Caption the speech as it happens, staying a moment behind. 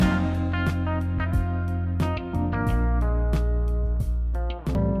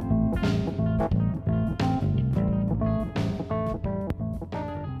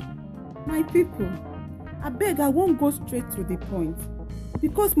My people, abeg I wan go straight to the point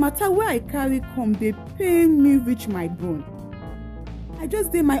because matter wey I carry come dey pain me reach my bone. I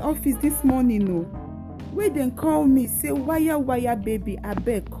just dey my office this morning wey dem call me say wire baby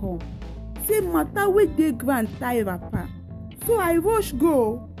abeg come, say matter wey dey ground tie wrapper. So I rush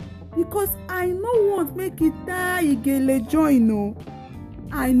go because I no want make e tie igele join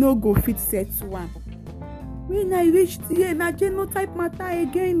I no go fit settle am. When I reach there na genotype matter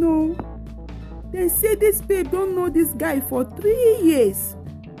again Dem say this babe don know this guy for 3 years.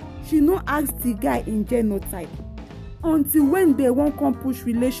 She no ask the guy in genotype until when they wan come push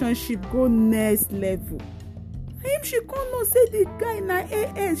relationship go next level. Him she come know say the guy na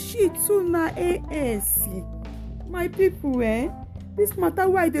AS, she too na AS. My people this matter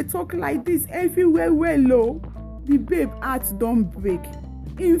why they talk like this everywhere well the babe heart don break.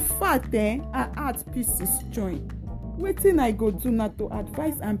 In fact her heart pieces join. Wetin I go do na to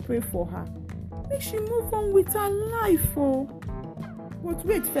advise and pray for her make she move on with her life But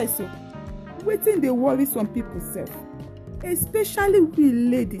wait first wetin dey worry some people sef, especially we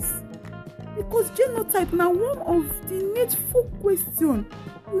ladies, because genotype na one of the needful question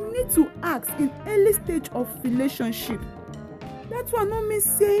you need to ask in early stage of relationship. That one no mean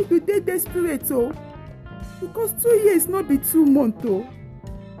say you dey desperate because 2 years no be 2 months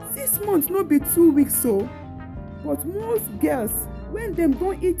 6 months no be 2 weeks but most girls when dem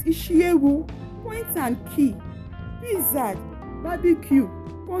don eat ishiewu, point and key, pizza, barbecue,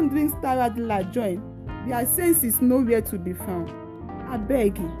 come drink staradla join, their senses nowhere to be found.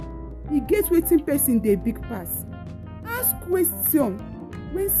 Abeg e get wetin person dey big pass. Ask question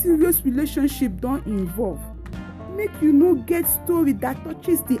when serious relationship don involve. Make you no get story that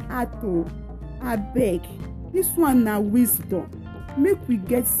touches the heart abeg this one na wisdom. Make we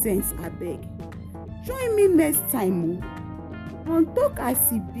get sense abeg. Join me next time on Talk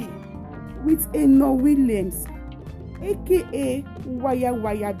As E Be with Eno Williams aka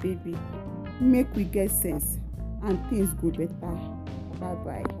wire baby. Make we get sense and things go better. Bye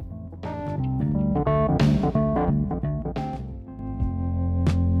bye.